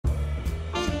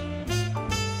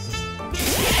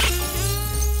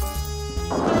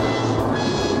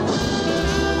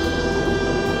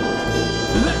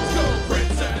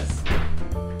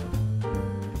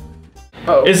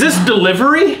Oh. Is this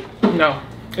delivery? No.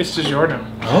 It's Digiorno.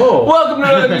 Oh. Welcome to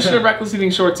another edition of Reckless Eating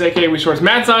Shorts, aka We Shorts.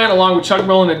 Matt Zion, along with Chuck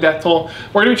Roland and Deathtoll.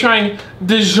 We're gonna be trying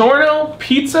Digiorno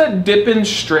pizza dipping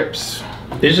strips.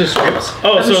 These are strips?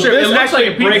 Oh, so strip. this actually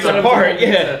like a breaks pizza. apart.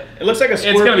 Yeah. It looks like a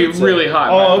square It's gonna pizza. be really hot.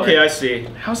 Oh, okay, I see.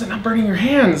 How's it not burning your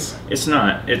hands? It's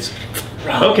not. It's...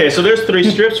 Okay, so there's 3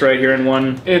 strips right here in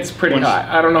one... It's pretty hot.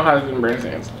 I don't know how it didn't burn his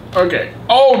hands. Okay.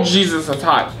 Oh, Jesus, that's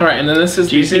hot. All right, and then this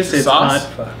is the pizza sauce.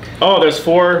 Hot. Oh, there's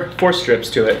four strips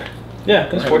to it. Yeah,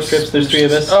 there's 4 strips. There's 3 of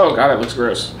this. Oh God, it looks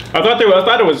gross. I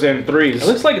thought it was in 3s. It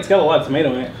looks like it's got a lot of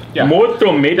tomato in it. Yeah. More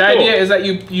tomato. The idea is that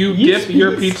you dip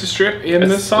your pizza strip in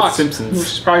this sauce, Simpsons. which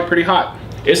is probably pretty hot.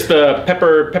 It's the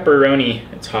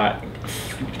pepperoni. It's hot.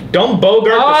 Don't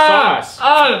bogart the sauce.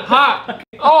 Oh, hot.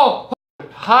 Oh,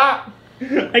 hot.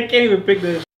 I can't even pick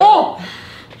this. Oh,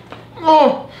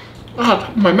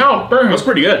 my mouth burns. That's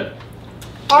pretty good.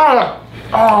 Oh,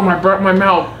 my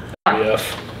mouth. Yeah.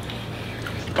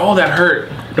 Oh, that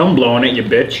hurt. Don't blow on it, you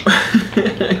bitch.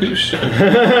 You should.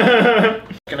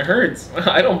 It hurts.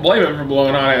 I don't blame him for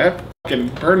blowing on it. That fucking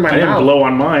burned my mouth. I didn't blow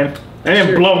on mine. I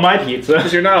didn't blow my pizza.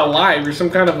 Because you're not alive. You're some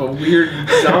kind of a weird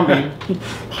zombie.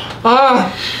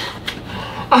 Ow.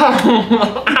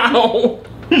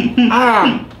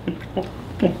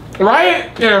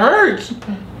 Right? It hurts.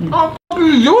 How are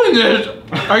you doing this?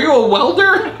 Are you a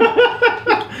welder?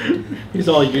 He's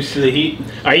all used to the heat.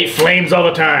 I eat flames all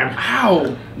the time.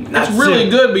 Ow. That's really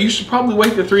good, but you should probably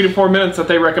wait the 3 to 4 minutes that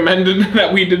they recommended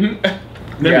that we didn't.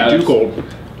 Maybe too cold.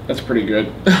 That's pretty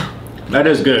good. That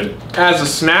is good. As a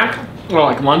snack, or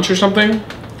like lunch or something,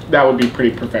 that would be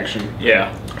pretty perfection.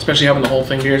 Yeah. Especially having the whole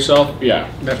thing to yourself. Yeah,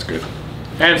 that's good.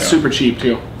 And it's super cheap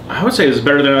too. I would say it's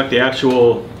better than like the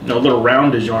actual little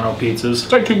round Digiorno pizzas.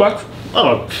 It's like $2.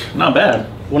 Oh, not bad.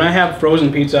 When I have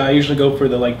frozen pizza, I usually go for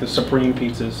the supreme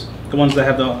pizzas, the ones that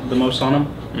have the most on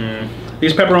them.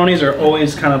 These pepperonis are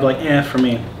always kind of like for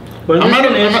me, but this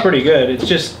one is pretty good. It's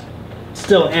just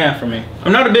still for me.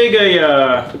 I'm not a big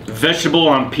vegetable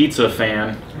on pizza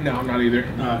fan. No, I'm not either.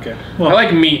 Oh, okay. Well, I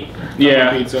like meat. Yeah.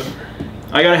 On my pizza.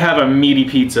 I gotta have a meaty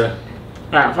pizza.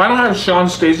 Alright, if I don't have Sean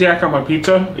Stasiak on my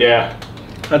pizza, Yeah.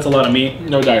 That's a lot of meat.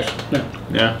 no dice. No.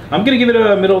 Yeah. I'm gonna give it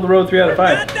a middle of the road 3 out of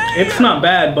 5. It's not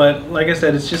bad, but like I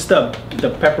said, it's just the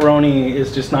pepperoni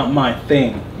is just not my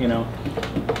thing, you know.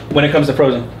 When it comes to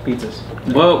frozen pizzas.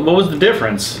 Well, what was the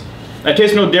difference? I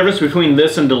taste no difference between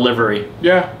this and delivery.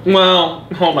 Yeah. Well,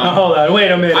 hold on. Hold on,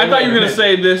 wait a minute. I thought you were gonna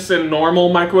say this and normal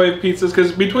microwave pizzas,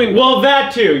 because between Well,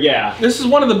 that too, yeah. this is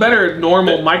one of the better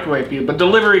normal microwave pizzas, but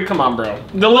delivery, come on, bro.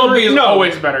 Delivery is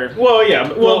always better. Well,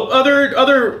 yeah. Well,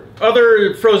 other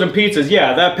frozen pizzas,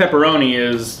 yeah, that pepperoni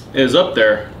is up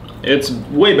there. It's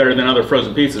way better than other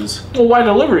frozen pizzas. Well, why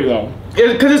delivery though?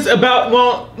 Because it's about,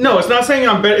 well, no, it's not saying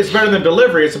it's better than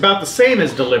delivery. It's about the same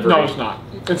as delivery. No, it's not.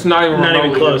 It's not even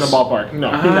remotely close. in the ballpark.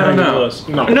 No. I don't know.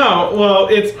 No. No, well,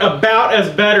 it's about as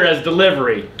better as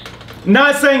delivery.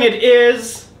 Not saying it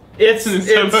is. It's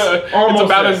almost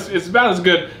about as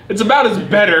good. It's about as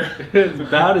better. It's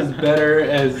about as better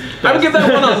as. I would give that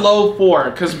one a low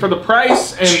 4 because for the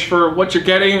price and for what you're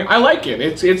getting, I like it.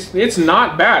 It's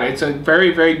not bad. It's a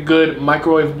very, very good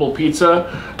microwavable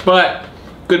pizza, but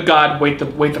good God, wait the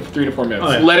 3 to 4 minutes.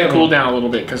 Oh, yeah. Let it cool down a little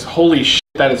bit because holy shit,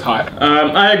 that is hot.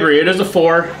 I agree. It is a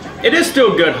 4. It is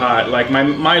still good hot. Like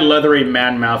my leathery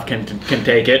man mouth can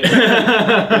take it.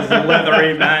 His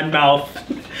leathery man mouth.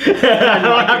 I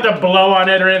don't have to blow on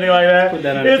it or anything like that. Put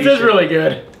that on a It's just t-shirt. really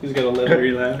good. He's got a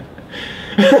leathery laugh.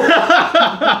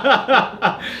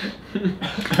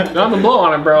 Not the blow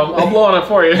on it, bro. I'll blow on it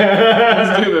for you.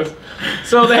 Let's do this.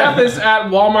 So they have this at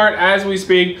Walmart as we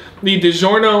speak. The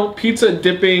Digiorno pizza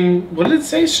dipping. What did it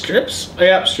say? Strips? Oh,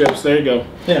 yeah, strips. There you go.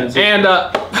 Yeah. And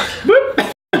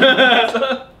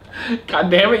God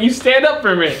damn it! You stand up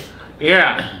for me.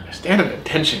 Yeah. Stand at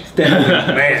attention.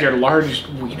 Man, your large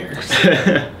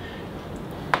wieners.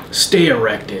 Stay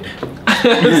erected.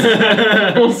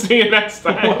 We'll see you next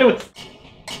time.